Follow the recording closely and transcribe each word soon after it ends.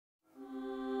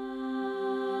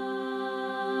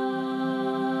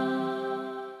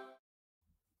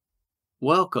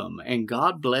Welcome and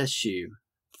God bless you.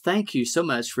 Thank you so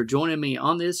much for joining me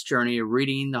on this journey of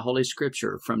reading the Holy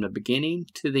Scripture from the beginning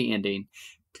to the ending.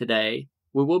 Today,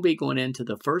 we will be going into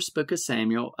the first book of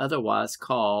Samuel, otherwise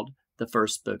called the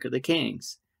first book of the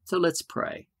Kings. So let's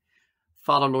pray.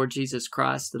 Father, Lord Jesus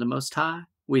Christ, the Most High,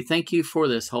 we thank you for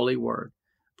this holy word,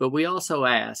 but we also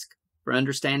ask for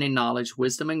understanding, knowledge,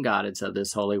 wisdom, and guidance of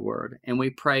this holy word. And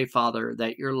we pray, Father,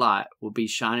 that your light will be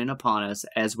shining upon us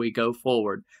as we go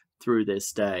forward through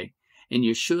this day. In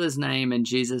Yeshua's name and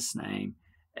Jesus' name,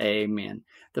 amen.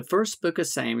 The first book of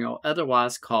Samuel,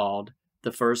 otherwise called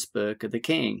the first book of the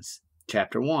Kings,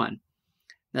 chapter 1.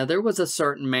 Now there was a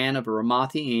certain man of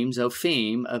Ramathaim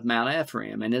Zophim of Mount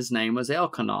Ephraim, and his name was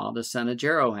Elkanah, the son of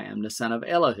Jeroham, the son of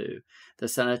Elihu, the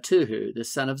son of Tuhu, the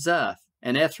son of Zuph,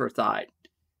 an Ephrathite.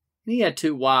 And he had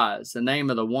two wives. The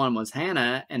name of the one was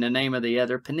Hannah, and the name of the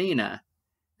other Peninnah.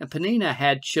 And Peninnah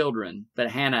had children, but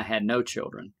Hannah had no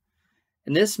children.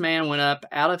 And this man went up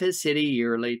out of his city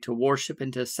yearly to worship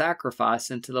and to sacrifice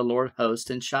unto the Lord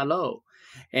host in Shiloh.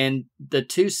 And the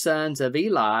two sons of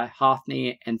Eli,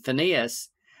 Hophni and Phinehas,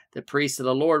 the priests of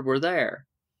the Lord, were there.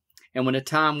 And when the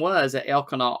time was that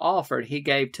Elkanah offered, he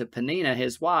gave to Peninnah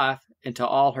his wife, and to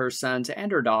all her sons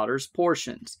and her daughters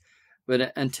portions.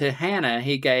 But unto Hannah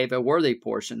he gave a worthy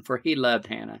portion, for he loved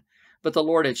Hannah. But the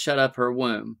Lord had shut up her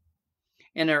womb.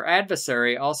 And her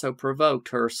adversary also provoked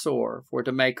her sore, for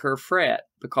to make her fret,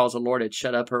 because the Lord had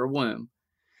shut up her womb.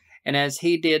 And as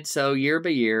he did so year by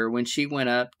year, when she went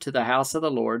up to the house of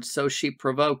the Lord, so she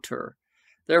provoked her.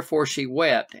 Therefore she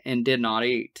wept, and did not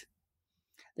eat.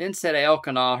 Then said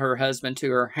Elkanah her husband to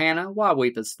her, Hannah, why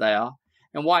weepest thou?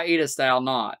 And why eatest thou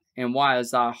not? And why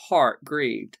is thy heart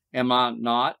grieved? Am I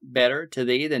not better to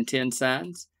thee than 10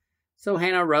 sons? So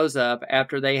Hannah rose up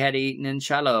after they had eaten in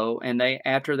Shiloh, and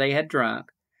after they had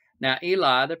drunk. Now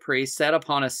Eli the priest sat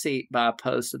upon a seat by a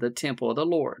post of the temple of the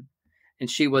Lord. And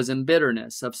she was in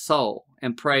bitterness of soul,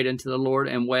 and prayed unto the Lord,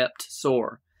 and wept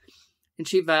sore. And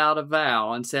she vowed a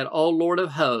vow, and said, O Lord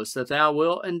of hosts, if thou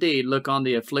wilt indeed look on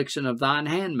the affliction of thine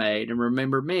handmaid, and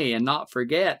remember me, and not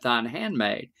forget thine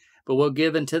handmaid, but will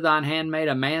give unto thine handmaid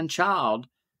a man-child,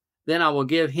 then I will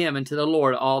give him unto the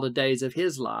Lord all the days of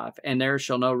his life, and there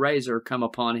shall no razor come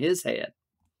upon his head.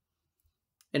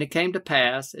 And it came to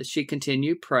pass, as she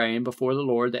continued praying before the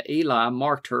Lord, that Eli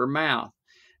marked her mouth.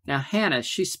 Now Hannah,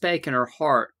 she spake in her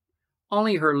heart,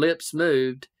 only her lips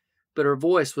moved, but her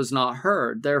voice was not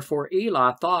heard. Therefore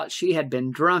Eli thought she had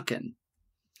been drunken.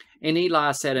 And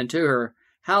Eli said unto her,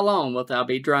 How long wilt thou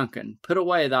be drunken? Put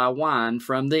away thy wine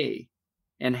from thee.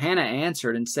 And Hannah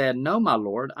answered and said, No, my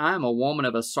lord, I am a woman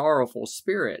of a sorrowful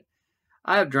spirit.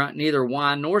 I have drunk neither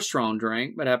wine nor strong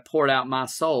drink, but have poured out my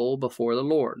soul before the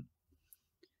Lord.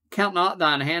 Count not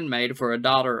thine handmaid for a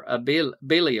daughter of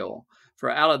Belial,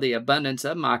 for out of the abundance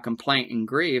of my complaint and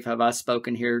grief have I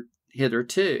spoken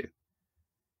hitherto.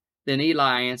 Then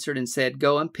Eli answered and said,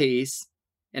 Go in peace,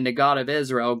 and the God of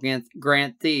Israel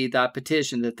grant thee thy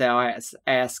petition that thou hast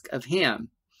asked of him.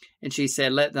 And she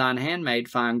said, Let thine handmaid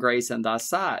find grace in thy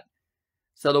sight.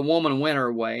 So the woman went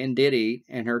her way, and did eat,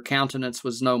 and her countenance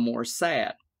was no more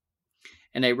sad.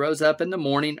 And they rose up in the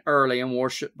morning early, and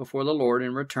worshipped before the Lord,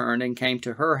 and returned, and came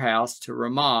to her house to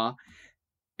Ramah.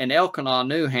 And Elkanah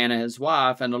knew Hannah his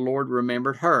wife, and the Lord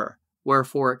remembered her.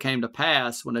 Wherefore it came to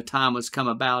pass, when the time was come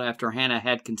about after Hannah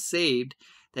had conceived,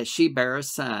 that she bare a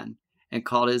son, and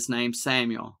called his name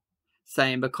Samuel,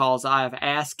 saying, Because I have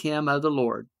asked him of the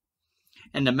Lord.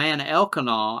 And the man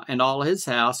Elkanah and all his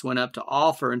house went up to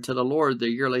offer unto the Lord the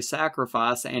yearly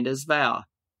sacrifice and his vow.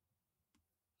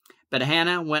 But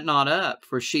Hannah went not up,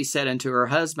 for she said unto her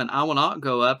husband, I will not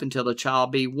go up until the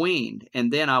child be weaned,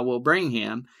 and then I will bring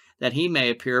him, that he may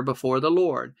appear before the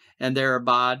Lord, and there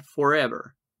abide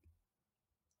forever.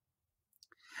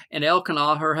 And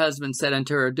Elkanah her husband said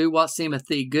unto her, Do what seemeth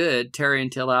thee good, tarry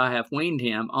until thou have weaned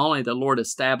him, only the Lord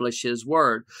establish his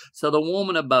word. So the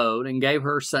woman abode, and gave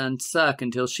her son suck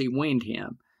until she weaned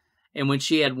him. And when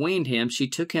she had weaned him, she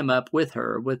took him up with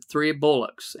her, with 3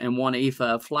 bullocks, and 1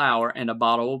 ephah of flour, and a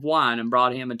bottle of wine, and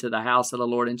brought him into the house of the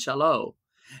Lord in Shiloh.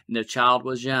 And the child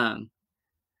was young.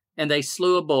 And they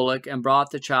slew a bullock, and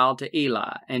brought the child to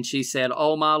Eli. And she said,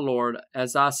 O my Lord,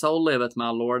 as thy soul liveth, my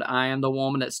Lord, I am the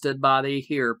woman that stood by thee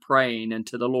here praying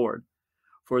unto the Lord.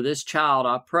 For this child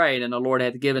I prayed, and the Lord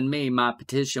hath given me my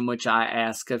petition which I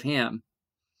asked of him.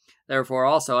 Therefore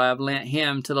also I have lent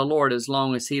him to the Lord. As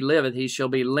long as he liveth, he shall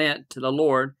be lent to the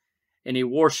Lord. And he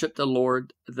worshipped the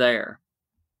Lord there.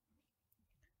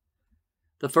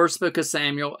 The first book of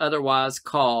Samuel, otherwise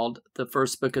called the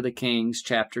first book of the Kings,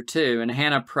 chapter 2. And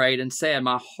Hannah prayed and said,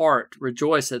 My heart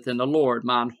rejoiceth in the Lord.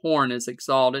 Mine horn is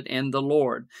exalted in the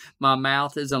Lord. My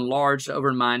mouth is enlarged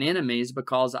over mine enemies,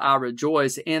 because I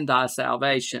rejoice in thy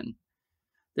salvation.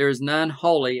 There is none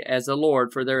holy as the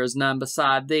Lord, for there is none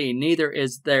beside thee. Neither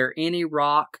is there any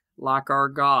rock like our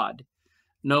God.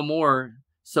 No more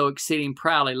so exceeding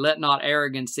proudly, let not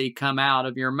arrogancy come out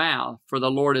of your mouth. For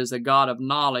the Lord is a God of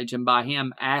knowledge, and by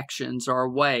him actions are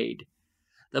weighed.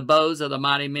 The bows of the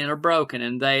mighty men are broken,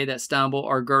 and they that stumble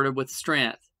are girded with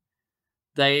strength.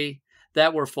 They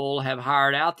that were full have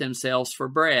hired out themselves for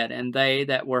bread, and they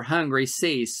that were hungry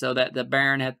cease, so that the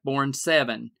barren hath borne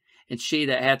 7, and she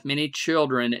that hath many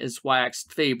children is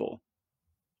waxed feeble.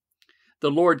 The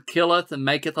Lord killeth and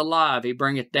maketh alive. He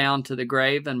bringeth down to the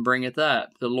grave and bringeth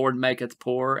up. The Lord maketh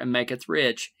poor and maketh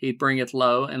rich. He bringeth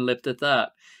low and lifteth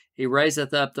up. He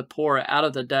raiseth up the poor out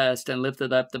of the dust, and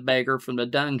lifteth up the beggar from the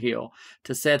dunghill,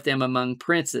 to set them among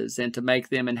princes, and to make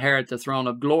them inherit the throne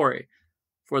of glory.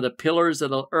 For the pillars of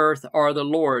the earth are the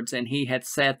Lord's, and he hath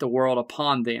set the world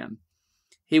upon them.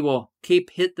 He will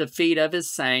keep the feet of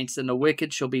his saints, and the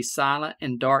wicked shall be silent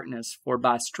in darkness, for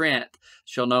by strength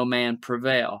shall no man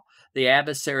prevail. The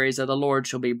adversaries of the Lord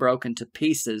shall be broken to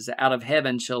pieces. Out of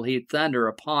heaven shall he thunder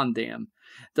upon them.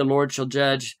 The Lord shall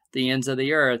judge the ends of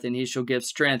the earth, and he shall give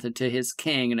strength unto his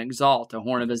king, and exalt the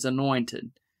horn of his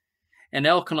anointed. And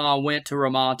Elkanah went to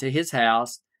Ramah to his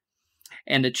house,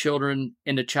 and the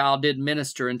child did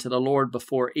minister unto the Lord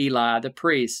before Eli the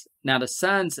priest. Now the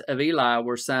sons of Eli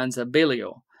were sons of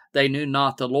Belial. They knew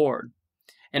not the Lord.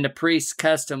 And the priest's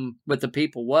custom with the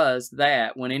people was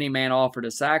that, when any man offered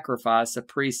a sacrifice, the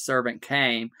priest's servant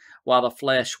came, while the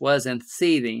flesh was in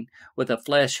seething, with a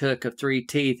flesh hook of 3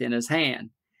 teeth in his hand.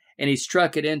 And he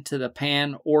struck it into the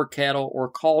pan or kettle or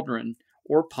cauldron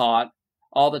or pot.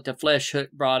 All that the flesh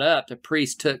hook brought up, the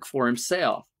priest took for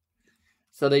himself.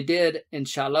 So they did in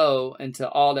Shiloh unto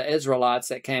all the Israelites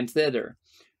that came thither.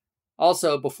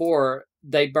 Also, before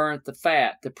they burnt the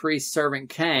fat, the priest's servant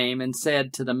came and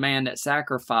said to the man that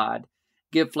sacrificed,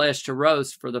 Give flesh to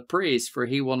roast for the priest, for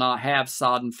he will not have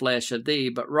sodden flesh of thee,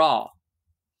 but raw.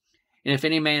 And if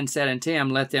any man said unto him,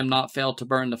 Let them not fail to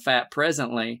burn the fat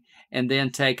presently, and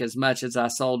then take as much as thy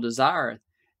soul desireth,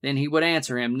 then he would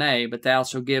answer him, Nay, but thou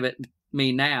shalt give it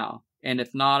me now, and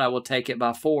if not, I will take it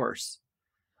by force.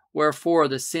 Wherefore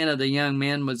the sin of the young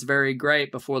men was very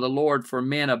great before the Lord, for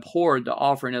men abhorred the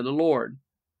offering of the Lord.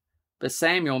 But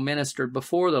Samuel ministered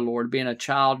before the Lord, being a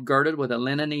child girded with a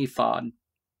linen ephod.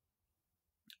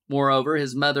 Moreover,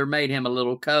 his mother made him a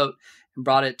little coat, and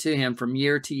brought it to him from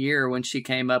year to year when she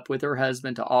came up with her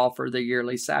husband to offer the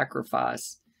yearly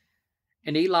sacrifice.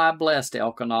 And Eli blessed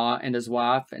Elkanah and his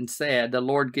wife, and said, The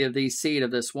Lord give thee seed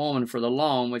of this woman for the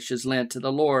loan which is lent to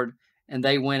the Lord. And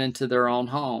they went into their own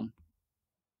home.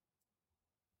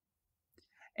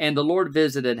 And the Lord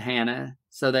visited Hannah,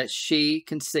 so that she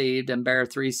conceived and bare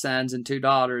 3 sons and 2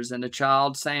 daughters, and the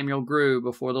child Samuel grew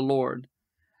before the Lord.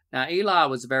 Now Eli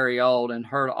was very old, and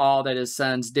heard all that his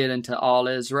sons did unto all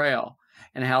Israel,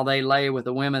 and how they lay with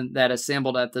the women that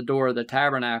assembled at the door of the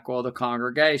tabernacle of the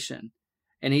congregation.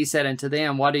 And he said unto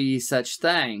them, Why do ye such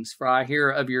things? For I hear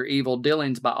of your evil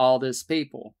dealings by all this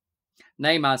people.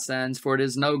 Nay, my sons, for it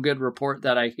is no good report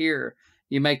that I hear.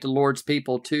 You make the Lord's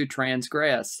people to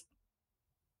transgress.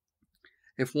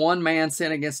 If one man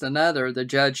sin against another, the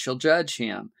judge shall judge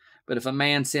him. But if a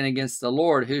man sin against the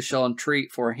Lord, who shall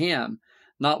entreat for him?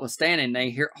 Notwithstanding,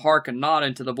 they hearken not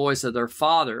unto the voice of their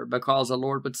father, because the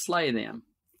Lord would slay them.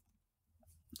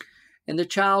 And the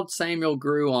child Samuel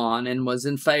grew on, and was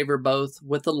in favor both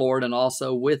with the Lord and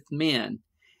also with men.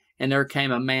 And there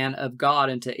came a man of God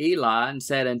unto Eli, and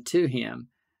said unto him,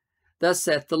 Thus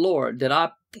saith the Lord, Did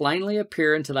I plainly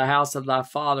appear into the house of thy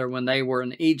father when they were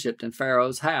in Egypt in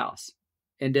Pharaoh's house?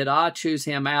 And did I choose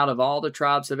him out of all the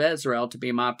tribes of Israel to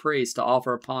be my priest, to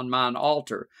offer upon mine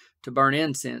altar, to burn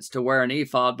incense, to wear an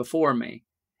ephod before me?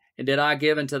 And did I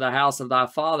give into the house of thy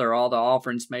father all the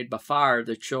offerings made by fire of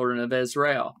the children of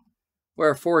Israel?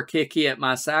 Wherefore kick ye at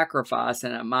my sacrifice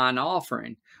and at mine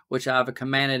offering, which I have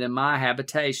commanded in my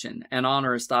habitation, and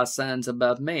honorest thy sons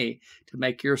above me, to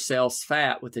make yourselves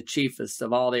fat with the chiefest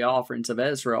of all the offerings of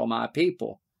Israel my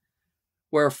people?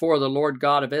 Wherefore the Lord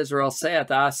God of Israel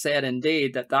saith, I said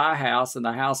indeed that thy house and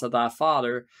the house of thy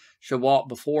father shall walk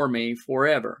before me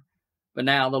forever. But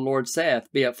now the Lord saith,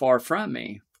 Be it far from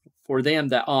me. For them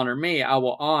that honor me I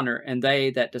will honor, and they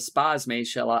that despise me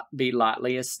shall be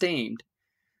lightly esteemed.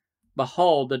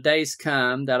 Behold, the days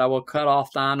come that I will cut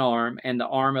off thine arm and the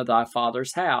arm of thy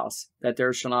father's house, that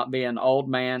there shall not be an old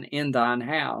man in thine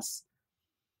house.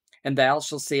 And thou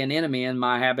shalt see an enemy in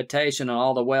my habitation, and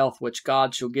all the wealth which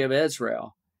God shall give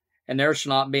Israel. And there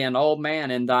shall not be an old man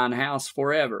in thine house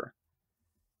forever.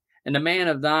 And the man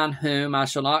of thine whom I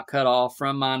shall not cut off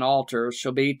from mine altar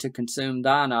shall be to consume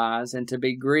thine eyes, and to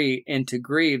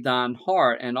grieve thine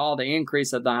heart, and all the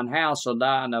increase of thine house shall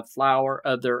die in the flower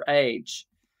of their age.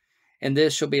 And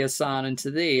this shall be a sign unto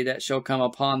thee that shall come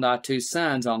upon thy 2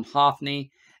 sons, on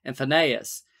Hophni and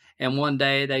Phinehas, and one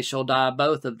day they shall die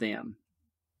both of them.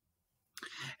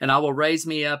 And I will raise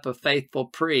me up a faithful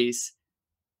priest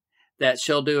that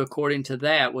shall do according to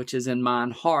that which is in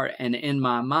mine heart and in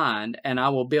my mind, and I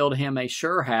will build him a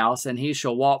sure house, and he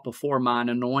shall walk before mine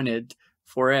anointed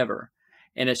forever.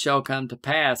 And it shall come to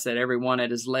pass that every one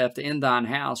that is left in thine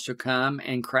house shall come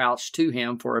and crouch to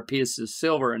him for a piece of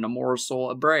silver and a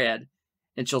morsel of bread,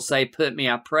 and shall say, Put me,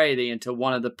 I pray thee, into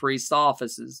one of the priest's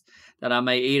offices, that I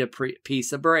may eat a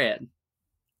piece of bread.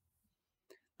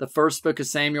 The first book of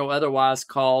Samuel, otherwise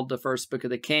called the first book of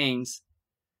the Kings,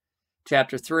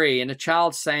 chapter 3. And the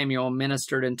child Samuel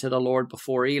ministered unto the Lord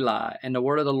before Eli, and the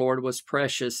word of the Lord was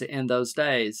precious in those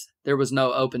days. There was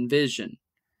no open vision.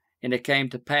 And it came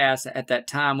to pass at that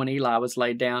time when Eli was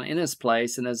laid down in his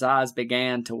place, and his eyes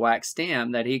began to wax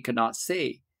dim, that he could not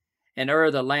see. And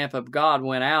the lamp of God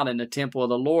went out in the temple of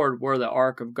the Lord, where the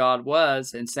ark of God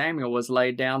was, and Samuel was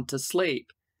laid down to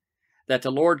sleep. That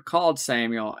the Lord called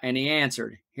Samuel, and he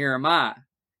answered, Here am I.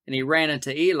 And he ran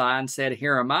unto Eli and said,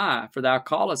 Here am I, for thou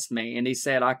callest me. And he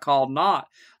said, I called not,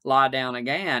 lie down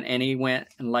again. And he went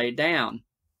and lay down.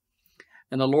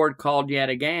 And the Lord called yet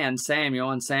again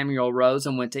Samuel, and Samuel rose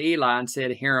and went to Eli and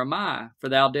said, Here am I, for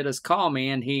thou didst call me.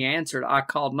 And he answered, I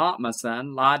called not, my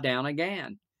son, lie down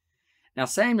again. Now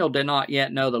Samuel did not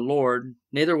yet know the Lord,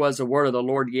 neither was the word of the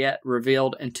Lord yet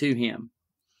revealed unto him.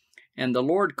 And the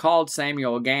Lord called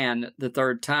Samuel again the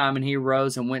 3rd time, and he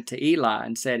rose and went to Eli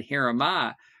and said, Here am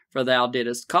I, for thou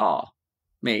didst call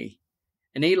me.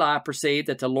 And Eli perceived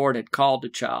that the Lord had called the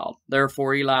child.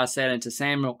 Therefore Eli said unto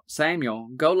Samuel,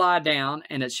 Go lie down,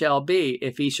 and it shall be,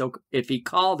 if he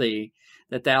call thee,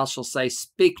 that thou shalt say,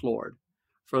 Speak, Lord,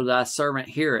 for thy servant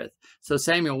heareth. So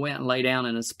Samuel went and lay down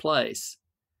in his place.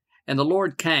 And the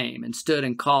Lord came and stood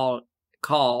and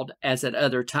called as at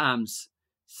other times,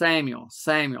 Samuel,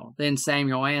 Samuel. Then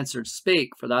Samuel answered,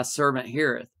 Speak, for thy servant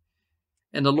heareth.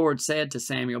 And the Lord said to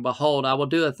Samuel, Behold, I will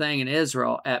do a thing in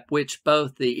Israel, at which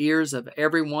both the ears of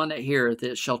every one that heareth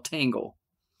it shall tingle.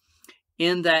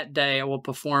 In that day I will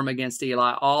perform against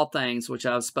Eli all things which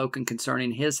I have spoken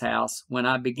concerning his house. When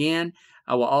I begin,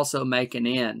 I will also make an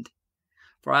end.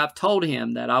 For I have told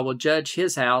him that I will judge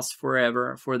his house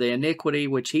forever for the iniquity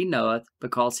which he knoweth,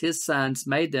 because his sons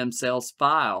made themselves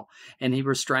vile, and he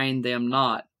restrained them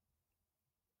not.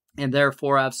 And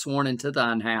therefore I have sworn unto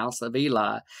thine house of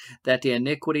Eli, that the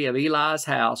iniquity of Eli's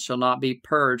house shall not be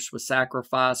purged with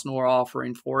sacrifice nor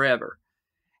offering forever.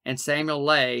 And Samuel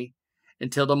lay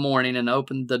until the morning, and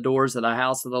opened the doors of the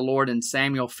house of the Lord, and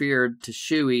Samuel feared to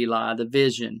shew Eli the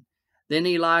vision. Then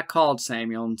Eli called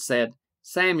Samuel, and said,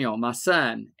 Samuel, my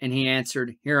son. And he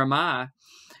answered, Here am I.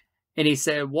 And he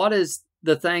said, What is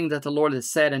the thing that the Lord has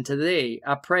said unto thee?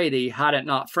 I pray thee, hide it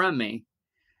not from me.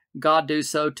 God do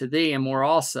so to thee, and more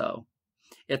also,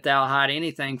 if thou hide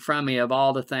anything from me of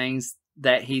all the things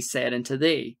that he said unto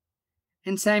thee.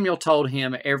 And Samuel told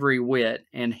him every whit,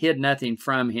 and hid nothing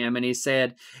from him. And he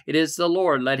said, It is the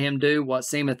Lord, let him do what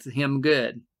seemeth him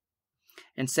good.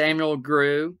 And Samuel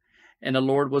grew, and the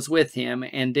Lord was with him,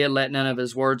 and did let none of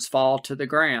his words fall to the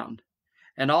ground.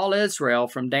 And all Israel,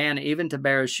 from Dan even to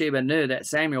Beersheba, knew that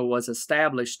Samuel was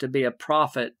established to be a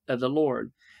prophet of the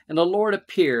Lord. And the Lord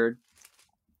appeared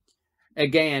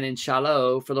again in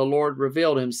Shiloh, for the Lord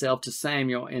revealed himself to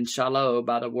Samuel in Shiloh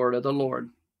by the word of the Lord.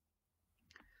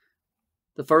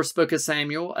 The first book of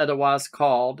Samuel, otherwise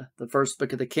called the first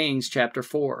book of the Kings, chapter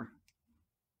 4.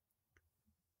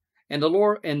 And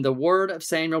the word of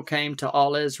Samuel came to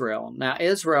all Israel. Now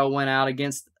Israel went out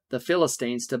against the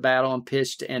Philistines to battle, and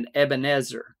pitched in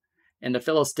Ebenezer, and the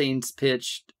Philistines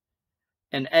pitched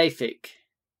in Aphek.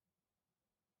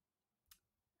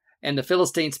 And the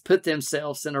Philistines put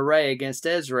themselves in array against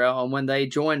Israel, and when they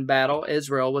joined battle,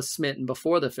 Israel was smitten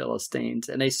before the Philistines,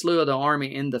 and they slew of the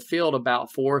army in the field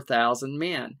about 4,000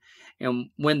 men. And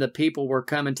when the people were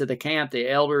coming to the camp, the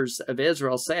elders of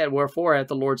Israel said, Wherefore hath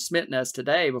the Lord smitten us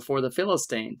today before the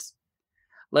Philistines?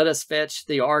 Let us fetch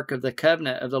the ark of the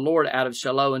covenant of the Lord out of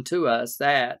Shiloh unto us,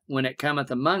 that, when it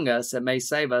cometh among us, it may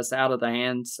save us out of the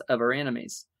hands of our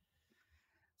enemies.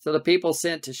 So the people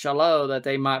sent to Shiloh, that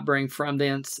they might bring from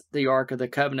thence the ark of the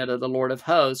covenant of the Lord of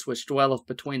hosts, which dwelleth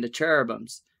between the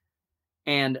cherubims.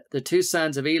 And the 2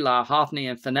 sons of Eli, Hophni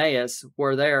and Phinehas,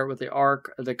 were there with the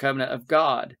ark of the covenant of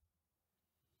God.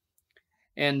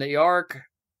 And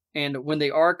when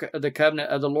the ark of the covenant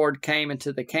of the Lord came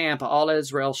into the camp, all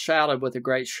Israel shouted with a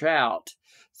great shout,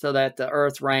 so that the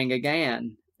earth rang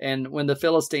again. And when the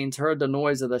Philistines heard the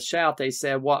noise of the shout, they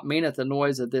said, "What meaneth the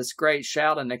noise of this great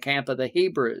shout in the camp of the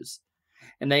Hebrews?"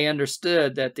 And they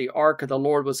understood that the ark of the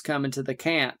Lord was come into the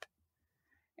camp.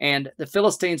 And the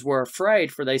Philistines were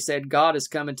afraid, for they said, "God is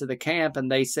come into the camp."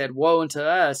 And they said, "Woe unto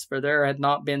us, for there had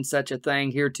not been such a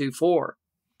thing heretofore.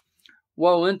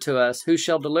 Woe unto us, who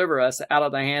shall deliver us out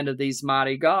of the hand of these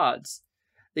mighty gods?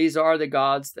 These are the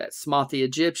gods that smote the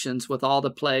Egyptians with all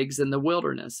the plagues in the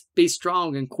wilderness. Be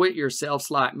strong and quit yourselves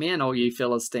like men, O ye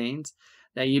Philistines,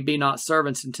 that ye be not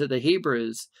servants unto the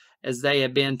Hebrews, as they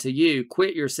have been to you.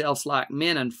 Quit yourselves like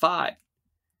men and fight."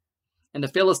 And the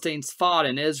Philistines fought,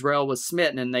 and Israel was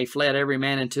smitten, and they fled every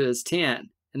man into his tent.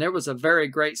 And there was a very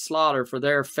great slaughter, for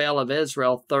there fell of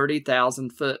Israel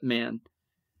 30,000 footmen.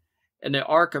 And the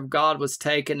ark of God was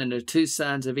taken, and the two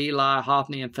sons of Eli,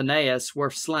 Hophni and Phinehas,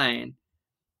 were slain.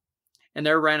 And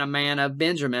there ran a man of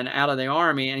Benjamin out of the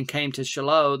army, and came to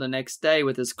Shiloh the next day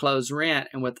with his clothes rent,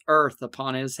 and with earth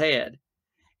upon his head.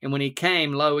 And when he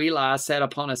came, lo, Eli sat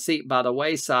upon a seat by the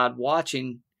wayside,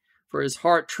 watching, for his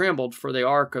heart trembled for the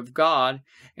ark of God.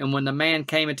 And when the man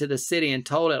came into the city and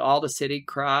told it, all the city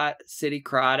cried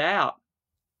out.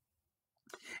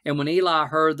 And when Eli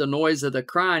heard the noise of the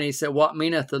crying, he said, "What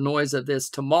meaneth the noise of this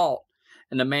tumult?"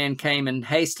 And the man came in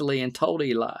hastily and told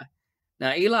Eli.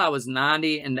 Now Eli was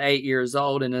 98 years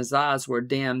old, and his eyes were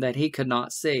dim, that he could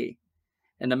not see.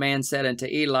 And the man said unto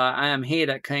Eli, "I am he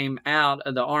that came out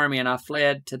of the army, and I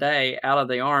fled today out of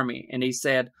the army." And he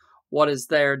said, "What is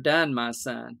there done, my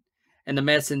son?" And the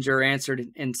messenger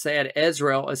answered and said,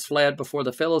 "Israel is fled before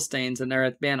the Philistines, and there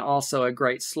hath been also a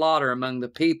great slaughter among the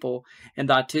people, and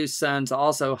thy two sons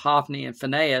also, Hophni and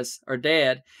Phinehas, are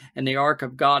dead, and the ark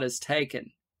of God is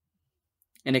taken."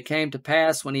 And it came to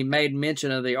pass, when he made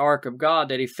mention of the ark of God,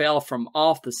 that he fell from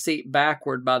off the seat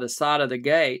backward by the side of the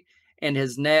gate, and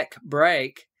his neck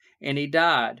brake, and he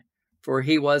died. For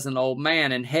he was an old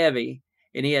man and heavy,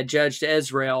 and he had judged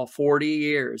Israel 40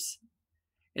 years.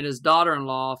 And his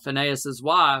daughter-in-law, Phinehas'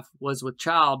 wife, was with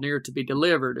child near to be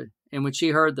delivered. And when she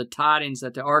heard the tidings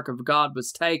that the ark of God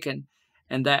was taken,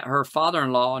 and that her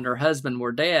father-in-law and her husband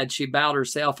were dead, she bowed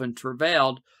herself and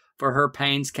travailed, for her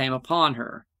pains came upon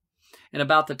her. And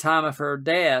about the time of her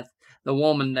death, the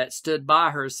woman that stood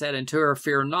by her said unto her,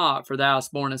 "Fear not, for thou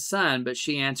hast borne a son." But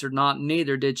she answered not,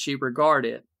 neither did she regard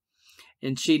it.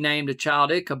 And she named the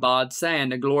child Ichabod, saying,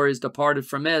 "The glory is departed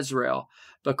from Israel,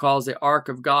 because the ark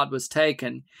of God was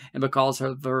taken, and because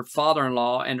of her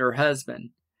father-in-law and her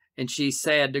husband." And she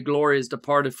said, "The glory is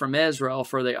departed from Israel,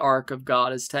 for the ark of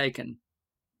God is taken."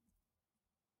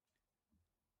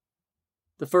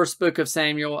 The first book of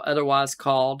Samuel, otherwise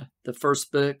called the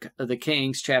first book of the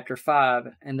Kings, chapter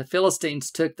 5. And the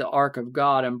Philistines took the ark of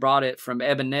God and brought it from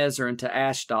Ebenezer into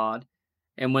Ashdod.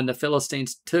 And when the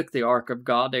Philistines took the ark of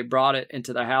God, they brought it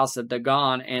into the house of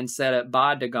Dagon and set it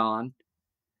by Dagon.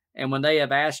 And when they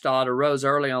of Ashdod arose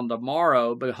early on the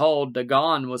morrow, behold,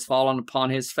 Dagon was fallen upon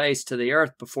his face to the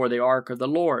earth before the ark of the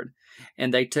Lord.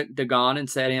 And they took Dagon and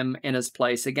set him in his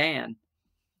place again.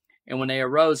 And when they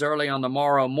arose early on the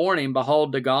morrow morning,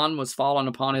 behold, Dagon was fallen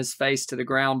upon his face to the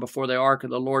ground before the ark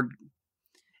of the Lord.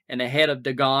 And the head of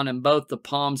Dagon and both the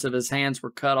palms of his hands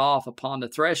were cut off upon the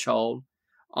threshold.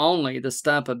 Only the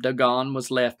stump of Dagon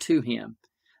was left to him.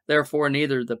 Therefore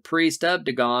neither the priest of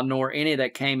Dagon nor any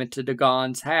that came into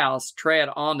Dagon's house tread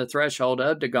on the threshold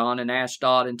of Dagon in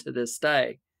Ashdod unto this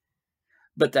day.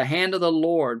 But the hand of the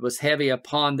Lord was heavy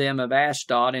upon them of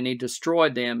Ashdod, and he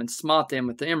destroyed them and smote them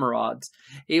with emerods,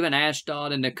 even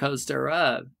Ashdod and the coast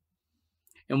thereof.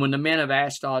 And when the men of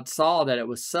Ashdod saw that it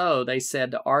was so, they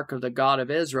said, "The ark of the God of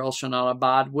Israel shall not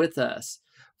abide with us,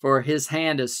 for his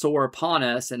hand is sore upon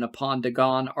us and upon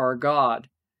Dagon our God."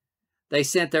 They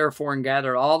sent therefore and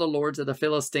gathered all the lords of the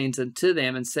Philistines unto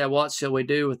them, and said, "What shall we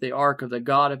do with the ark of the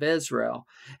God of Israel?"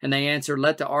 And they answered,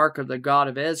 "Let the ark of the God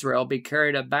of Israel be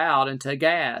carried about into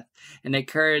Gath." And they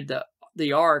carried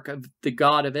the ark of the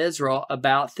God of Israel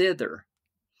about thither.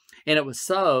 And it was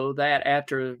so that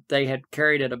after they had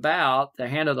carried it about, the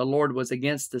hand of the Lord was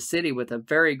against the city with a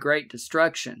very great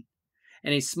destruction.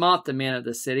 And he smote the men of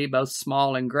the city, both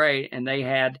small and great, and they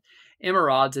had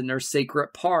emerods in their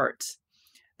secret parts.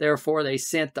 Therefore they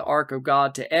sent the ark of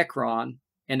God to Ekron.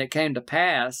 And it came to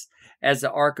pass, as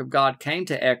the ark of God came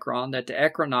to Ekron, that the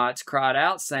Ekronites cried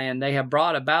out, saying, "They have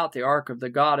brought about the ark of the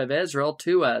God of Israel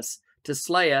to us, to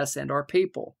slay us and our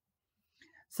people."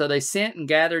 So they sent and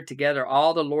gathered together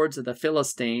all the lords of the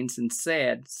Philistines, and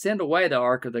said, "Send away the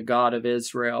ark of the God of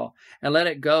Israel, and let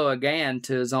it go again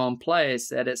to his own place,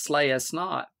 that it slay us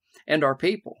not." and our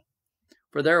people.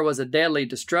 For there was a deadly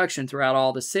destruction throughout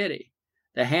all the city.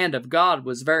 The hand of God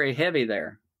was very heavy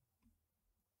there.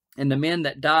 And the men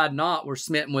that died not were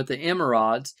smitten with the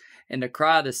emerods, and the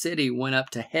cry of the city went up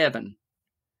to heaven.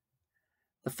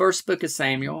 The first book of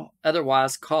Samuel,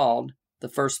 otherwise called the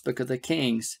first book of the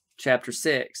Kings, chapter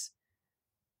 6.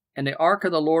 And the ark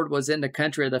of the Lord was in the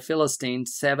country of the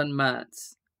Philistines 7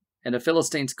 months. And the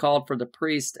Philistines called for the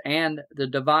priests and the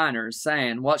diviners,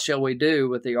 saying, What shall we do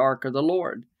with the ark of the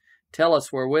Lord? Tell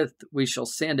us wherewith we shall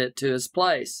send it to his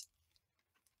place.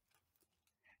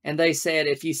 And they said,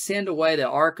 If ye send away the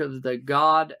ark of the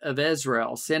God of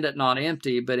Israel, send it not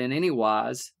empty, but in any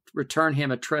wise return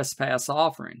him a trespass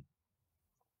offering.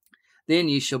 Then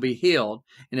ye shall be healed,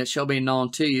 and it shall be known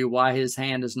to you why his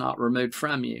hand is not removed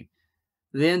from you.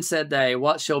 Then said they,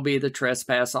 What shall be the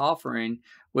trespass offering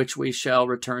which we shall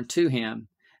return to him?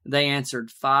 They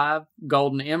answered, 5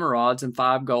 golden emerods and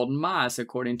 5 golden mice,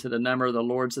 according to the number of the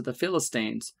lords of the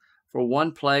Philistines. For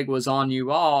one plague was on you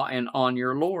all and on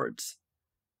your lords.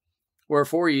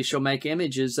 Wherefore ye shall make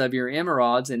images of your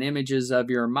emerods and images of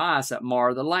your mice that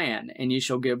mar the land, and ye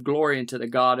shall give glory unto the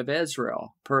God of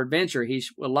Israel. Peradventure he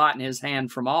will lighten his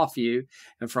hand from off you,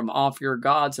 and from off your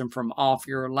gods, and from off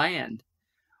your land.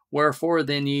 Wherefore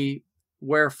then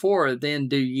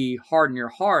do ye harden your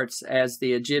hearts, as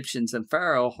the Egyptians and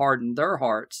Pharaoh hardened their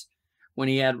hearts, when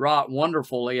he had wrought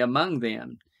wonderfully among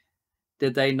them?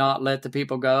 Did they not let the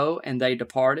people go, and they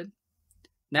departed?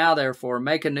 Now therefore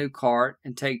make a new cart,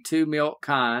 and take 2 milk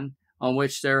kine, on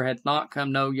which there had not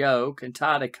come no yoke, and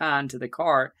tie the kine to the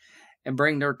cart, and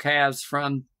bring their calves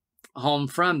home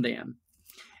from them.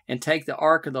 And take the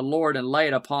ark of the Lord, and lay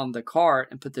it upon the cart,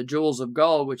 and put the jewels of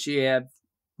gold which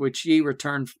ye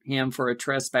return him for a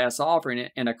trespass offering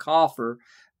in a coffer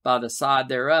by the side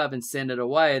thereof, and send it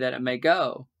away, that it may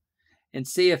go. And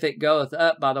see if it goeth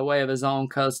up by the way of his own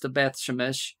coast of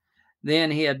Bethshemesh,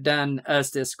 then he had done us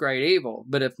this great evil.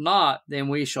 But if not, then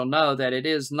we shall know that it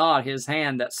is not his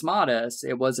hand that smote us,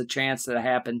 it was a chance that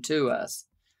happened to us.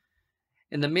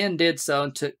 And the men did so,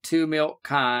 and took 2 milk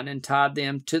kine, and tied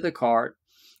them to the cart,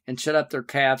 and shut up their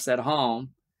calves at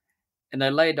home. And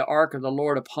they laid the ark of the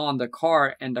Lord upon the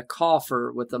cart, and the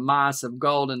coffer with the mice of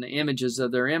gold and the images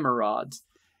of their emerods.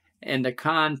 And the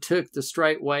kine took the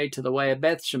straight way to the way of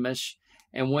Bethshemesh,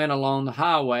 and went along the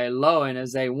highway, lowing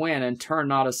as they went, and turned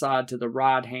not aside to the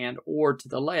right hand or to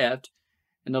the left.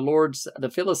 And the lords of the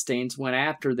Philistines went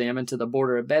after them into the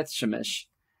border of Bethshemesh.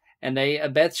 And they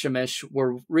of Bethshemesh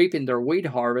were reaping their wheat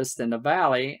harvest in the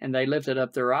valley, and they lifted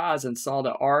up their eyes and saw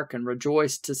the ark, and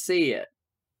rejoiced to see it.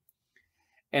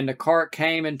 And the cart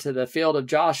came into the field of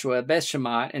Joshua at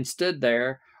Bethshemite, and stood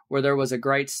there where there was a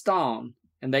great stone.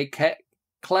 And they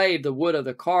clave the wood of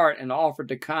the cart, and offered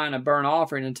the kine a burnt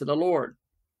offering unto the Lord.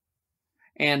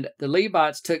 And the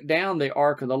Levites took down the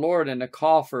ark of the Lord and the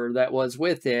coffer that was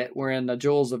with it, wherein the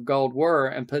jewels of gold were,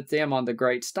 and put them on the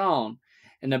great stone.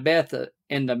 And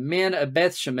the men of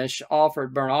Bethshemesh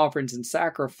offered burnt offerings and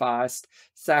sacrifices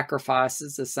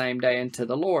the same day unto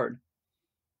the Lord.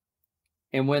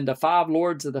 And when the 5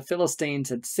 lords of the Philistines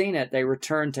had seen it, they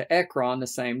returned to Ekron the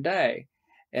same day.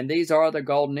 And these are the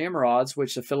golden emerods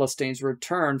which the Philistines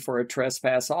returned for a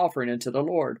trespass offering unto the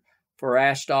Lord. For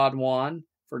Ashdod 1,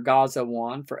 for Gaza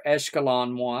 1, for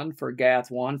Ashkelon 1, for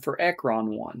Gath 1, for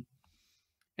Ekron 1.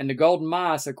 And the golden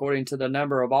mice, according to the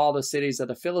number of all the cities of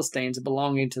the Philistines,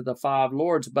 belonging to the 5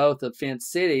 lords, both of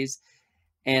fenced cities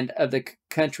and of the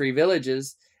country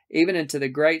villages, even into the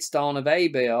great stone of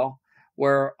Abel,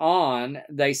 whereon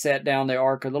they set down the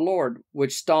ark of the Lord,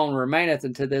 which stone remaineth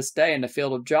unto this day in the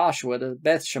field of Joshua the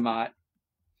Bethshemite.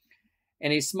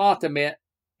 And he smote the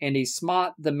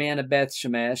men of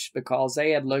Bethshemesh, because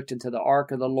they had looked into the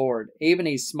ark of the Lord. Even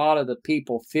he smote of the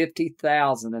people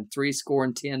 50,000 and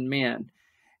 70 men.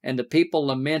 And the people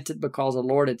lamented, because the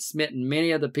Lord had smitten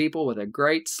many of the people with a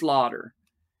great slaughter.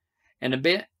 And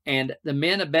the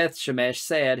men of Bethshemesh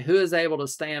said, Who is able to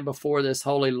stand before this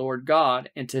holy Lord God,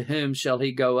 and to whom shall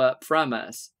he go up from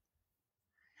us?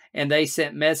 And they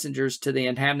sent messengers to the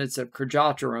inhabitants of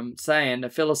Kirjatharim, saying, The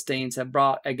Philistines have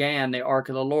brought again the ark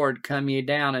of the Lord. Come ye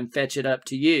down and fetch it up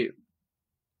to you.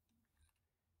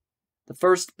 The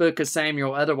first book of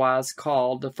Samuel, otherwise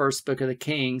called the first book of the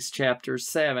Kings, chapter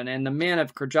 7. And the men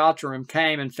of Kirjatharim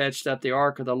came and fetched up the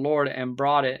ark of the Lord, and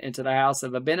brought it into the house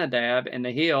of Abinadab in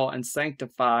the hill, and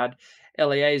sanctified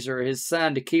Eleazar his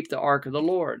son to keep the ark of the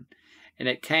Lord. And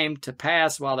it came to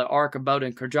pass, while the ark abode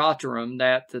in Kirjatharim,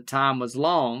 that the time was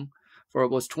long, for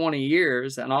it was 20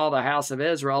 years, and all the house of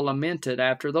Israel lamented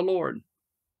after the Lord.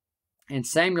 And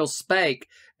Samuel spake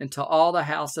unto all the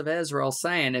house of Israel,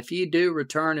 saying, If ye do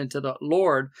return unto the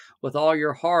Lord with all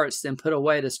your hearts, then put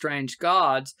away the strange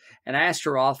gods and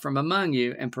Ashtaroth from among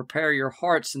you, and prepare your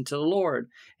hearts unto the Lord,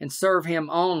 and serve him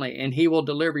only, and he will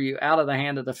deliver you out of the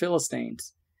hand of the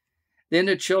Philistines. Then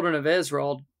the children of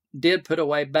Israel did put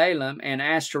away Balaam and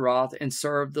Ashtaroth, and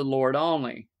served the Lord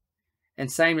only.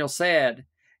 And Samuel said,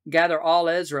 Gather all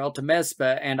Israel to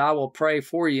Mizpah, and I will pray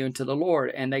for you unto the Lord.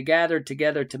 And they gathered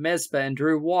together to Mizpah, and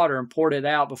drew water, and poured it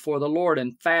out before the Lord,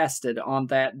 and fasted on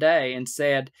that day, and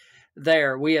said,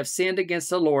 There, we have sinned against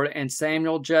the Lord. And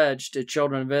Samuel judged the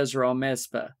children of Israel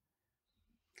Mizpah.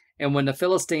 And when the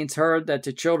Philistines heard that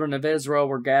the children of Israel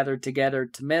were gathered together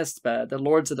to Mizpah, the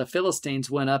lords of the Philistines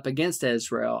went up against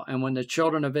Israel. And when the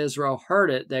children of Israel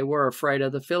heard it, they were afraid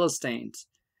of the Philistines.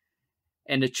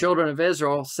 And the children of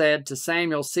Israel said to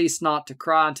Samuel, Cease not to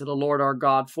cry unto the Lord our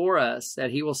God for us,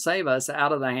 that he will save us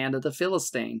out of the hand of the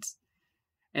Philistines.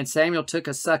 And Samuel took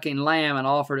a sucking lamb and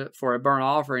offered it for a burnt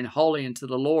offering holy unto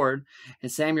the Lord.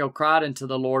 And Samuel cried unto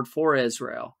the Lord for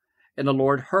Israel, and the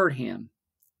Lord heard him.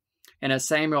 And as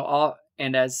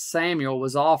Samuel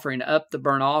was offering up the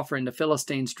burnt offering, the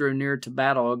Philistines drew near to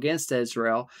battle against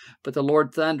Israel. But the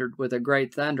Lord thundered with a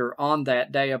great thunder on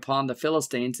that day upon the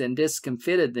Philistines, and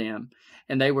discomfited them,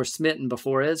 and they were smitten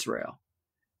before Israel.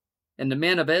 And the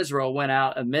men of Israel went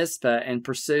out of Mizpah, and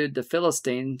pursued the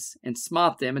Philistines, and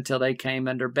smote them until they came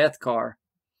under Bethkar.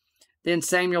 Then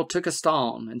Samuel took a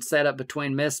stone, and set it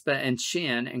between Mizpah and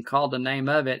Shin, and called the name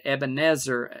of it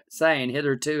Ebenezer, saying,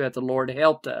 Hitherto hath the Lord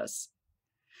helped us.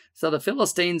 So the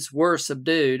Philistines were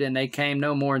subdued, and they came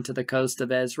no more into the coast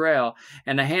of Israel.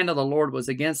 And the hand of the Lord was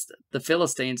against the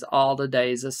Philistines all the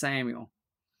days of Samuel.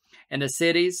 And the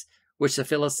cities which the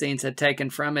Philistines had taken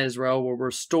from Israel were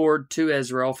restored to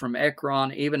Israel from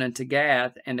Ekron even unto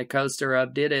Gath, and the coast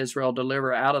thereof did Israel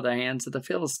deliver out of the hands of the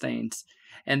Philistines.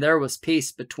 And there was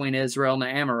peace between Israel and the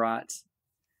Amorites.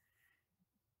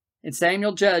 And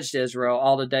Samuel judged Israel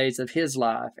all the days of his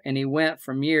life, and he went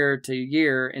from year to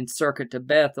year in circuit to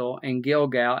Bethel and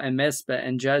Gilgal and Mizpah,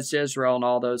 and judged Israel in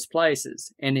all those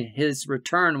places. And his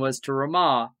return was to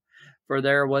Ramah, for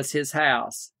there was his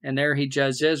house. And there he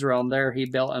judged Israel, and there he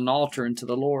built an altar unto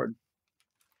the Lord.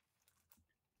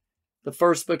 The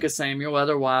first book of Samuel,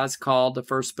 otherwise called the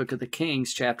first book of the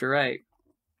Kings, chapter 8.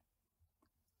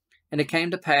 And it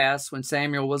came to pass, when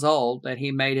Samuel was old, that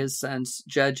he made his sons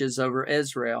judges over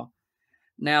Israel.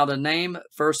 Now the name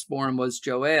firstborn was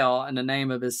Joel, and the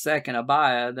name of his second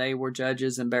Abiah. They were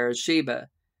judges in Beersheba.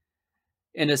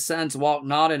 And his sons walked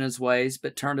not in his ways,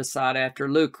 but turned aside after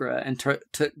lucre, and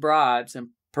took bribes,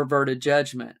 and perverted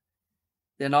judgment.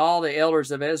 Then all the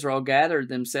elders of Israel gathered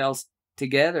themselves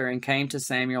together, and came to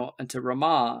Samuel unto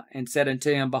Ramah, and said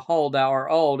unto him, Behold, thou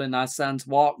art old, and thy sons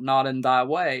walk not in thy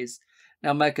ways.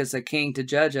 Now make us a king to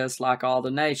judge us like all the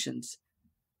nations.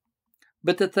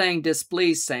 But the thing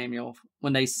displeased Samuel,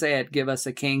 when they said, Give us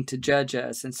a king to judge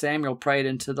us. And Samuel prayed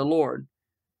unto the Lord.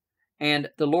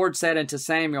 And the Lord said unto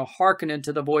Samuel, Hearken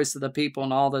unto the voice of the people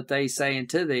and all that they say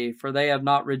unto thee, for they have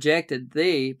not rejected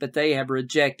thee, but they have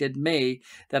rejected me,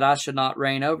 that I should not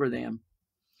reign over them.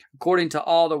 According to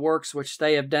all the works which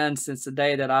they have done since the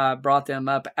day that I brought them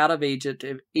up out of Egypt,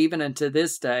 even unto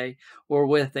this day,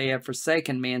 wherewith they have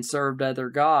forsaken me and served other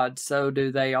gods, so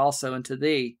do they also unto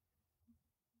thee.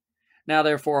 Now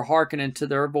therefore hearken unto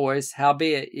their voice,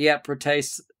 howbeit yet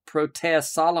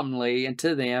protest solemnly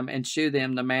unto them, and shew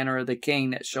them the manner of the king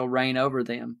that shall reign over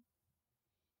them.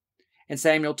 And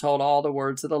Samuel told all the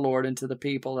words of the Lord unto the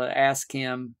people that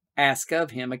ask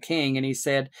of him a king, and he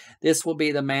said, This will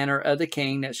be the manner of the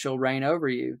king that shall reign over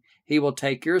you. He will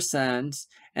take your sons,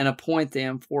 and appoint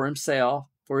them for himself,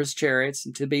 for his chariots,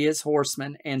 and to be his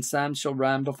horsemen, and some shall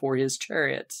run before his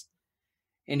chariots.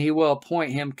 And he will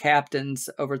appoint him captains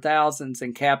over thousands,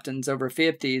 and captains over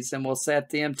 50s, and will set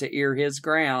them to ear his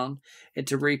ground, and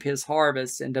to reap his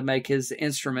harvest, and to make his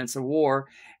instruments of war,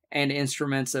 and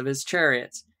instruments of his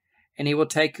chariots. And he will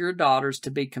take your daughters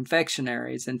to be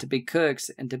confectionaries, and to be cooks,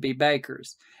 and to be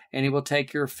bakers. And he will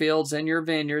take your fields and your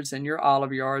vineyards and your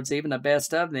olive yards, even the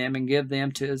best of them, and give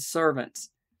them to his servants.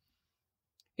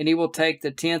 And he will take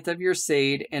the 10th of your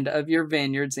seed and of your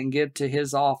vineyards, and give to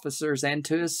his officers and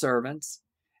to his servants.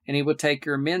 And he will take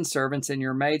your men servants and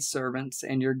your maid servants,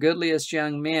 and your goodliest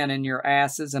young men and your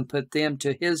asses, and put them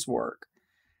to his work.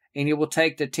 And he will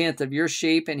take the 10th of your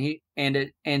sheep, and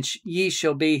ye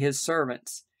shall be his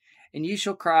servants. And ye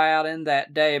shall cry out in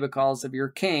that day because of your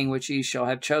king, which ye shall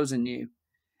have chosen you.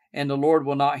 And the Lord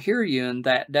will not hear you in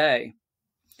that day.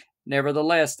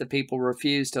 Nevertheless, the people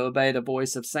refused to obey the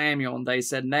voice of Samuel, and they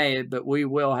said, Nay, but we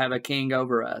will have a king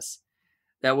over us.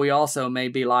 that we also may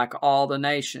be like all the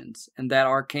nations, and that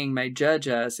our king may judge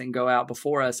us and go out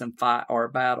before us and fight our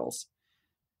battles.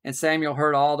 And Samuel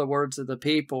heard all the words of the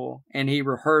people, and he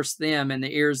rehearsed them in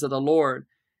the ears of the Lord.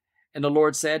 And the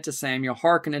Lord said to Samuel,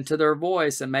 Hearken unto their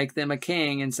voice, and make them a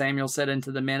king. And Samuel said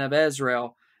unto the men of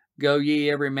Israel, Go ye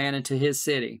every man into his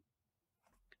city.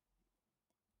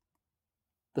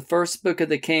 The first book of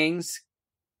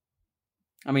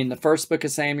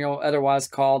Samuel, otherwise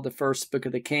called the first book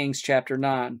of the Kings, chapter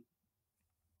 9.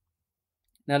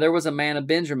 Now there was a man of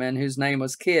Benjamin whose name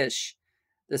was Kish,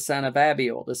 the son of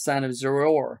Abiel, the son of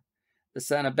Zeror, the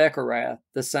son of Becherath,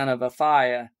 the son of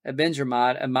Aphiah, a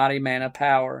Benjamite, a mighty man of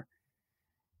power.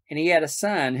 And he had a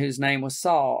son whose name was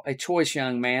Saul, a choice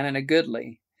young man and a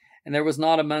goodly. And there was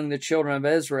not among the children of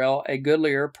Israel a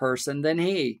goodlier person than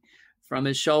he. From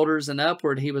his shoulders and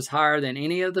upward he was higher than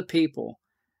any of the people.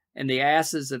 And the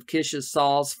asses of Kish's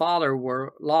Saul's father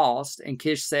were lost. And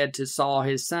Kish said to Saul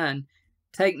his son,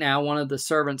 Take now one of the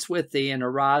servants with thee, and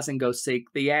arise and go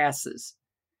seek the asses.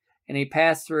 And he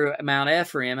passed through Mount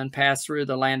Ephraim, and passed through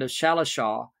the land of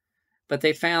Shalishah. But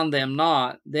they found them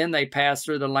not. Then they passed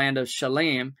through the land of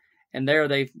Shalim, and there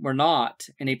they were not.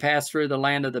 And he passed through the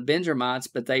land of the Benjamites,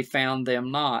 but they found them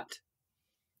not.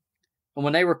 And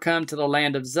when they were come to the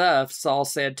land of Zuph, Saul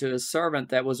said to his servant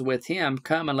that was with him,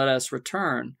 Come and let us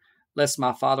return, lest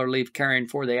my father leave caring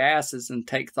for the asses, and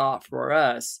take thought for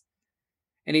us.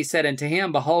 And he said unto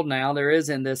him, Behold now, there is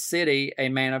in this city a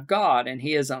man of God, and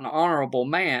he is an honorable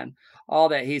man. All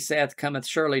that he saith cometh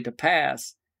surely to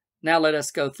pass. Now let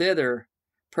us go thither.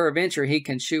 Peradventure he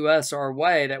can shew us our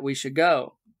way that we should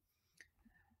go.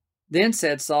 Then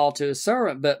said Saul to his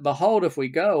servant, But behold, if we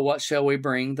go, what shall we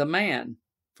bring the man?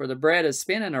 For the bread is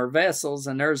spent in our vessels,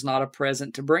 and there is not a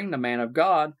present to bring the man of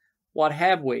God. What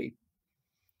have we?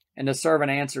 And the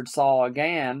servant answered Saul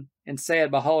again, and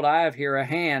said, Behold, I have here at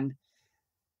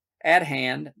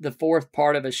hand the fourth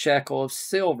part of a shekel of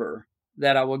silver,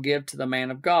 that I will give to the man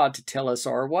of God to tell us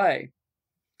our way.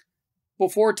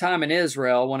 Before time in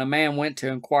Israel, when a man went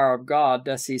to inquire of God,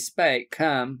 thus he spake,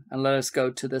 Come, and let us go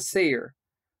to the seer.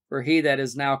 For he that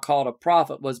is now called a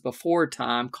prophet was before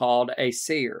time called a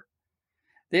seer.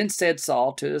 Then said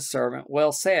Saul to his servant,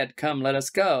 Well said, come, let us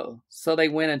go. So they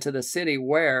went into the city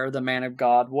where the man of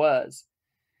God was.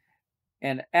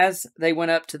 And as they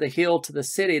went up to the hill to the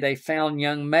city, they found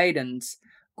young maidens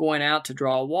going out to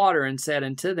draw water, and said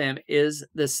unto them, Is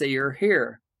the seer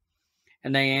here?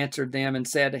 And they answered them and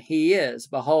said, He is.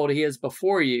 Behold, he is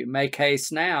before you. Make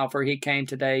haste now, for he came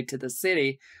today to the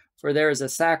city, for there is a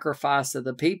sacrifice of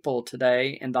the people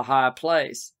today in the high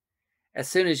place. As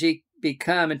soon as ye be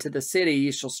come into the city,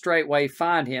 ye shall straightway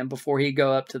find him before he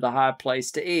go up to the high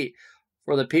place to eat.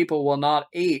 For the people will not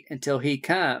eat until he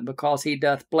come, because he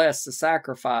doth bless the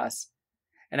sacrifice.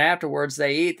 And afterwards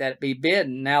they eat that be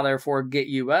bidden. Now therefore get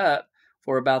you up,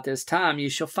 for about this time ye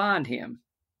shall find him.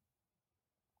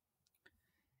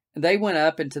 And they went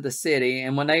up into the city,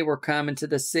 and when they were come into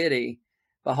the city,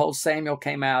 behold, Samuel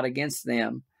came out against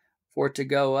them, for to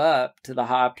go up to the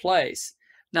high place.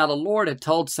 Now the Lord had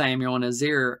told Samuel in his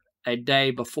ear a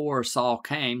day before Saul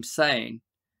came, saying,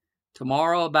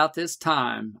 Tomorrow about this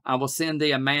time I will send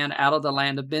thee a man out of the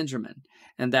land of Benjamin,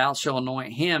 and thou shalt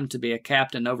anoint him to be a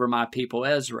captain over my people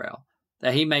Israel,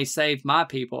 that he may save my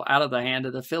people out of the hand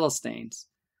of the Philistines.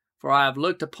 For I have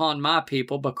looked upon my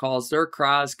people, because their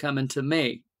cry is coming to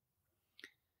me.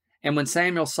 And when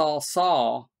Samuel saw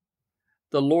Saul,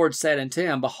 the Lord said unto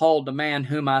him, Behold, the man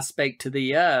whom I spake to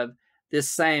thee of, this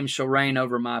same shall reign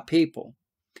over my people.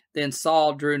 Then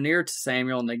Saul drew near to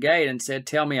Samuel in the gate, and said,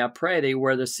 Tell me, I pray thee,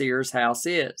 where the seer's house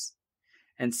is.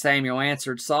 And Samuel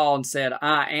answered Saul, and said,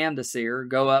 I am the seer.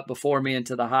 Go up before me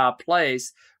into the high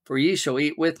place, for ye shall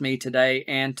eat with me today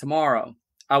and tomorrow.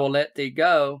 I will let thee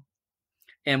go,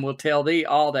 and will tell thee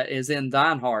all that is in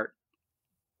thine heart.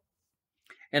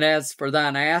 And as for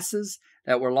thine asses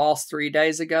that were lost 3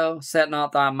 days ago, set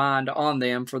not thy mind on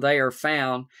them, for they are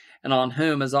found, and on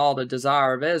whom is all the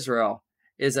desire of Israel.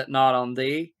 Is it not on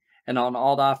thee, and on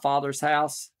all thy father's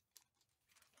house?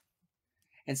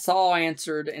 And Saul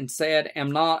answered and said, Am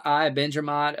not I a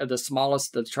Benjamite of the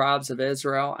smallest of the tribes of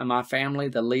Israel, and my family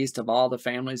the least of all the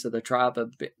families of the tribe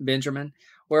of Benjamin?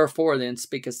 Wherefore then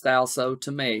speakest thou so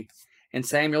to me? And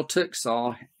Samuel took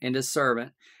Saul and his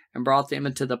servant, and brought them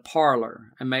into the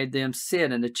parlor, and made them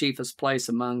sit in the chiefest place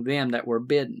among them that were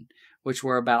bidden, which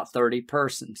were about 30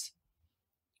 persons.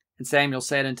 And Samuel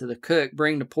said unto the cook,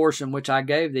 Bring the portion which I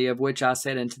gave thee, of which I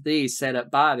said unto thee, Set it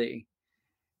by thee.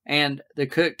 And the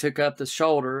cook took up the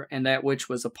shoulder, and that which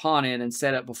was upon it, and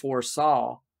set it before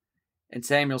Saul. And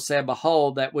Samuel said,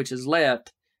 Behold, that which is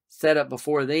left, set it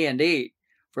before thee, and eat.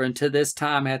 For unto this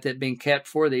time hath it been kept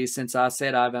for thee, since I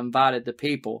said, I have invited the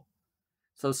people.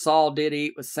 So Saul did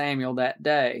eat with Samuel that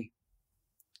day.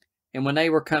 And when they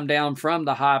were come down from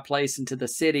the high place into the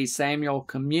city, Samuel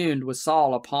communed with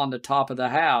Saul upon the top of the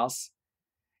house.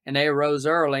 And they arose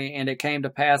early, and it came to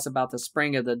pass about the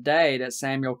spring of the day that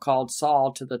Samuel called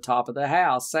Saul to the top of the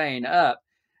house, saying, Up,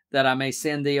 that I may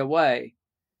send thee away.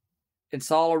 And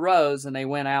Saul arose, and they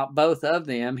went out both of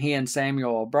them, he and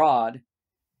Samuel abroad.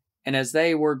 And as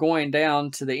they were going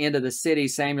down to the end of the city,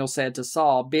 Samuel said to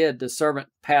Saul, Bid the servant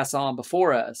pass on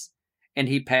before us. And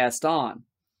he passed on.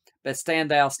 But stand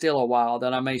thou still a while,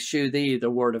 that I may shew thee the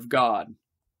word of God.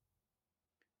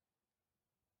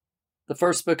 The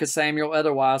first book of Samuel,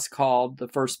 otherwise called the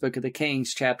first book of the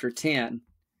Kings, chapter 10.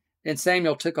 Then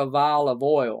Samuel took a vial of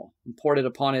oil, and poured it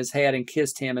upon his head, and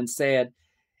kissed him, and said,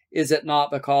 Is it not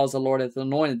because the Lord hath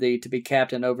anointed thee to be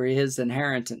captain over his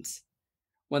inheritance?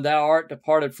 When thou art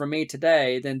departed from me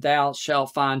today, then thou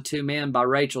shalt find 2 men by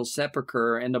Rachel's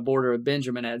sepulchre in the border of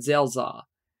Benjamin at Zelzah.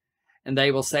 And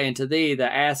they will say unto thee,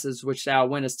 The asses which thou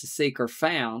wentest to seek are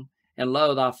found. And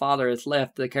lo, thy father hath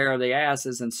left the care of the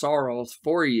asses and sorrows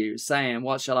for you, saying,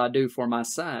 What shall I do for my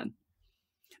son?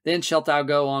 Then shalt thou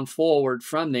go on forward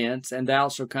from thence, and thou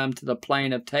shalt come to the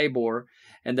plain of Tabor,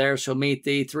 and there shall meet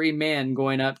thee 3 men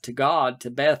going up to God to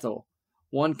Bethel,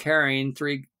 one carrying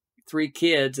three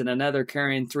kids, and another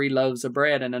carrying 3 loaves of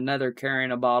bread, and another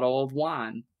carrying a bottle of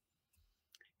wine.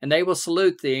 And they will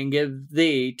salute thee, and give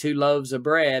thee 2 loaves of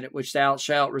bread, which thou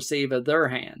shalt receive of their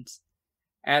hands.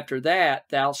 After that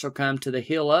thou shalt come to the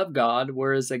hill of God,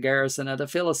 where is the garrison of the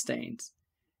Philistines.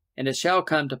 And it shall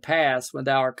come to pass, when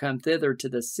thou art come thither to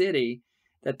the city,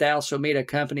 that thou shalt meet a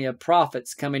company of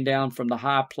prophets coming down from the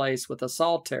high place with a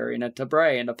psaltery, and a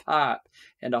tabret, and a pipe,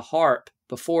 and a harp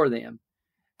before them.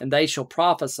 And they shall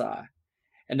prophesy.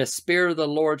 And the Spirit of the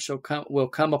Lord will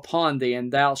come upon thee,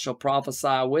 and thou shalt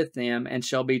prophesy with them, and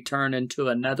shall be turned into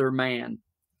another man.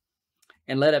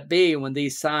 And let it be, when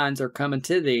these signs are coming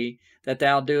to thee, that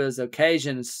thou do as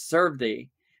occasion serve thee,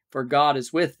 for God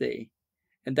is with thee.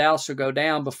 And thou shalt go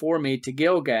down before me to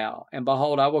Gilgal, and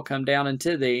behold, I will come down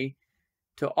unto thee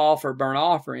to offer burnt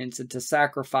offerings, and to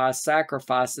sacrifice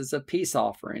sacrifices of peace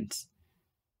offerings.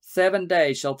 7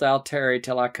 days shalt thou tarry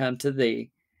till I come to thee,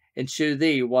 and shew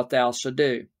thee what thou shalt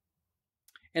do.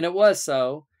 And it was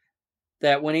so,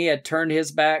 that when he had turned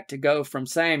his back to go from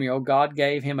Samuel, God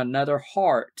gave him another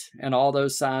heart, and all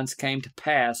those signs came to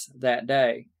pass that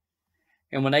day.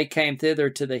 And when they came thither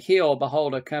to the hill,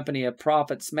 behold, a company of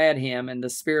prophets met him, and the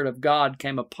Spirit of God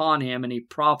came upon him, and he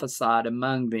prophesied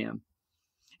among them.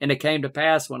 And it came to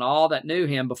pass, when all that knew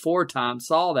him beforetime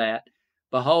saw that,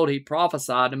 behold, he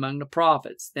prophesied among the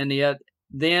prophets. Then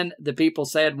the people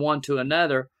said one to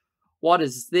another, What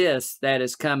is this that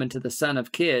is coming to the son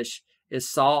of Kish? Is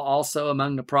Saul also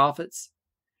among the prophets?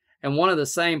 And one of the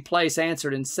same place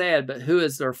answered and said, But who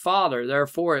is their father?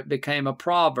 Therefore it became a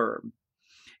proverb.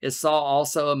 Is Saul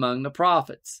also among the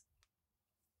prophets?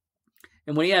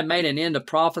 And when he had made an end of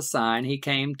prophesying, he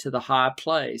came to the high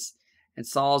place. And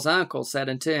Saul's uncle said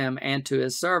unto him and to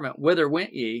his servant, Whither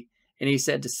went ye? And he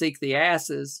said, To seek the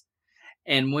asses.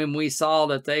 And when we saw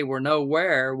that they were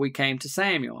nowhere, we came to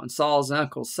Samuel. And Saul's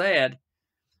uncle said,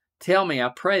 Tell me, I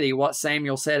pray thee, what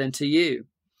Samuel said unto you.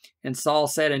 And Saul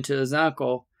said unto his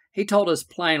uncle, He told us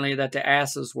plainly that the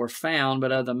asses were found,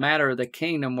 but of the matter of the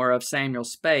kingdom whereof Samuel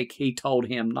spake, he told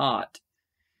him not.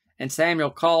 And Samuel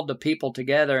called the people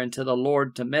together unto the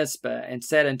Lord to Mizpah, and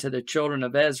said unto the children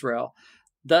of Israel,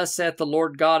 Thus saith the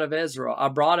Lord God of Israel, I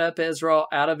brought up Israel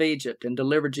out of Egypt, and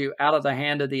delivered you out of the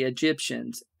hand of the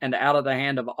Egyptians, and out of the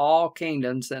hand of all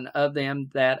kingdoms, and of them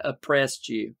that oppressed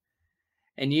you.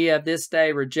 And ye have this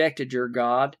day rejected your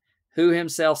God, who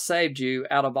himself saved you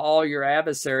out of all your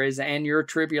adversaries and your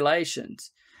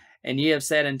tribulations. And ye have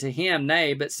said unto him,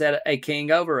 Nay, but set a king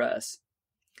over us.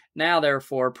 Now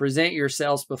therefore present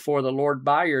yourselves before the Lord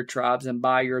by your tribes and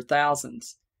by your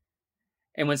thousands.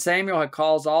 And when Samuel had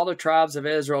caused all the tribes of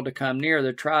Israel to come near,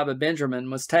 the tribe of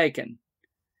Benjamin was taken.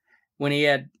 When he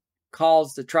had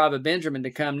caused the tribe of Benjamin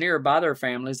to come near by their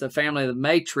families, the family of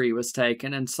Matri was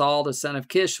taken, and Saul the son of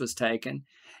Kish was taken.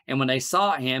 And when they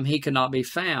sought him, he could not be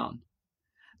found.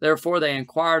 Therefore they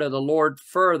inquired of the Lord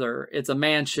further, if the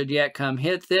man should yet come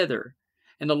thither.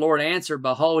 And the Lord answered,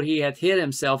 Behold, he hath hid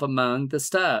himself among the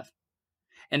stuff.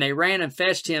 And they ran and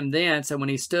fetched him thence, and when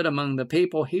he stood among the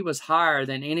people, he was higher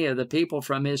than any of the people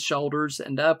from his shoulders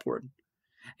and upward.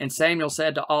 And Samuel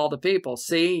said to all the people,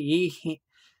 See ye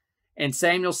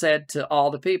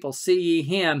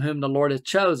him whom the Lord hath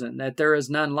chosen, that there is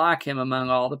none like him among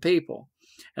all the people.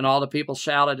 And all the people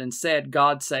shouted and said,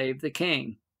 God save the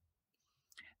king.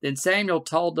 Then Samuel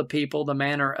told the people the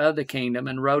manner of the kingdom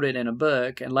and wrote it in a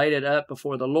book and laid it up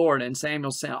before the Lord. And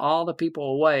Samuel sent all the people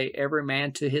away, every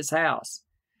man to his house.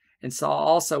 And Saul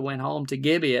also went home to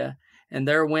Gibeah, and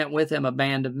there went with him a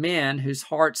band of men whose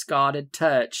hearts God had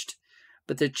touched.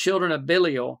 But the children of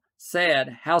Belial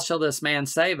said, "How shall this man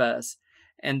save us?"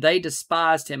 And they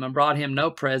despised him and brought him no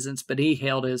presents, but he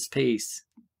held his peace.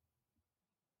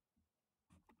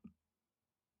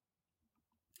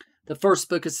 The first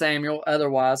book of Samuel,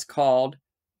 otherwise called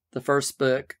the first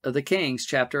book of the Kings,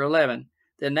 chapter 11.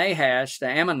 Then Nahash the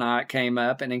Ammonite came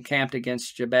up and encamped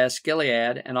against Jabesh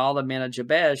Gilead, and all the men of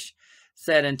Jabesh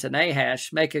said unto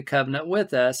Nahash, "Make a covenant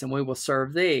with us, and we will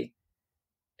serve thee."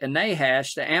 And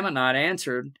Nahash the Ammonite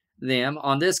answered them,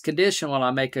 "On this condition will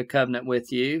I make a covenant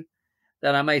with you,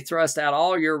 that I may thrust out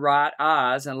all your right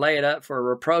eyes, and lay it up for a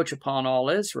reproach upon all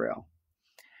Israel."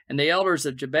 And the elders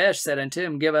of Jabesh said unto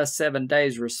him, "Give us 7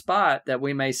 days' respite, that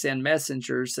we may send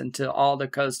messengers into all the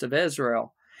coast of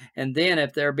Israel. And then,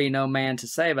 if there be no man to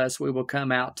save us, we will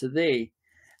come out to thee."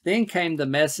 Then came the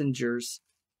messengers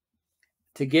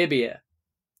to Gibeah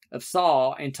of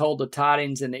Saul, and told the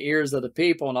tidings in the ears of the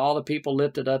people, and all the people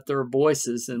lifted up their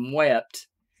voices and wept.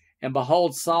 And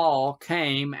behold, Saul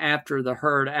came after the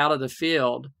herd out of the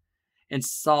field. And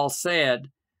Saul said,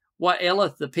 "What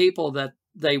aileth the people that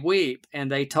they weep?" And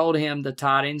they told him the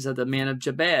tidings of the men of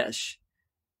Jabesh.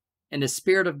 And the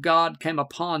Spirit of God came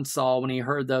upon Saul when he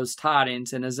heard those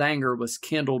tidings, and his anger was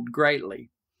kindled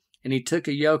greatly. And he took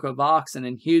a yoke of oxen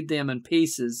and hewed them in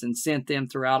pieces, and sent them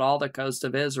throughout all the coast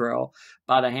of Israel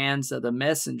by the hands of the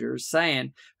messengers,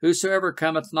 saying, "Whosoever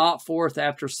cometh not forth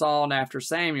after Saul and after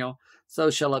Samuel, so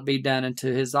shall it be done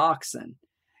unto his oxen."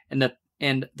 And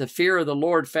the fear of the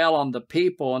Lord fell on the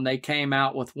people, and they came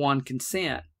out with one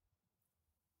consent.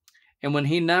 And when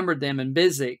he numbered them in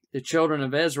Bizek, the children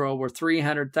of Israel were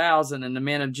 300,000, and the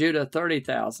men of Judah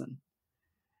 30,000.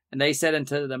 And they said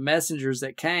unto the messengers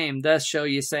that came, "Thus shall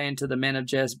ye say unto the men of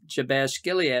Jabesh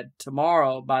Gilead,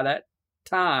 Tomorrow by that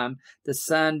time the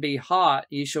sun be hot,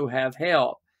 ye shall have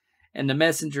help." And the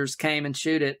messengers came and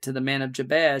shewed it to the men of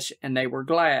Jabesh, and they were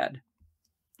glad.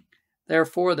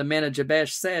 Therefore the men of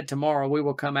Jabesh said, "Tomorrow we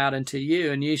will come out unto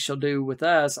you, and ye shall do with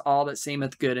us all that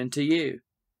seemeth good unto you."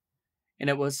 And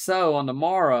it was so on the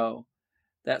morrow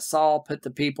that Saul put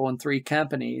the people in 3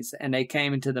 companies, and they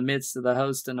came into the midst of the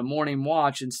host in the morning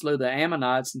watch, and slew the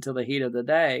Ammonites until the heat of the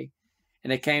day.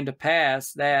 And it came to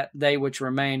pass that they which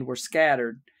remained were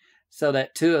scattered, so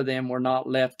that 2 of them were not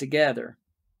left together.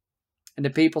 And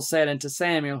the people said unto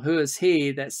Samuel, "Who is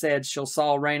he that said, Shall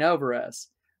Saul reign over us?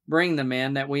 Bring the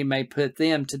men, that we may put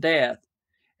them to death."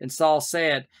 And Saul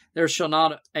said, "There shall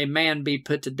not a man be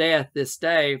put to death this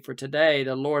day, for today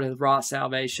the Lord hath wrought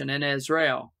salvation in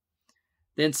Israel."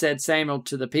 Then said Samuel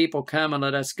to the people, "Come and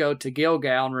let us go to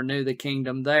Gilgal and renew the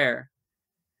kingdom there."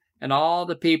 And all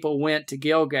the people went to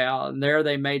Gilgal, and there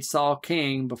they made Saul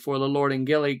king before the Lord in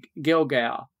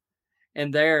Gilgal.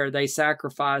 And there they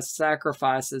sacrificed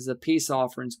sacrifices of peace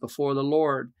offerings before the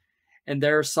Lord. And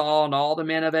there Saul and all the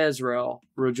men of Israel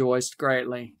rejoiced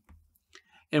greatly.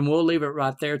 And we'll leave it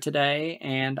right there today,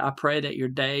 and I pray that your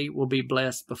day will be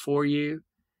blessed before you.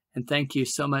 And thank you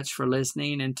so much for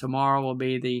listening. And tomorrow will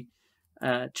be the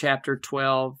chapter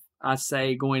 12, I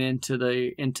say, going into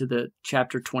the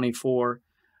chapter 24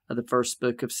 of the first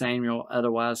book of Samuel,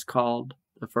 otherwise called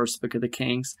the first book of the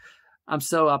Kings. I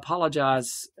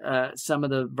apologize. Some of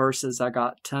the verses I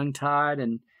got tongue-tied,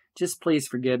 and just please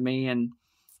forgive me and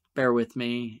bear with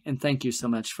me. And thank you so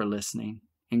much for listening,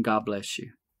 and God bless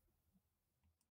you.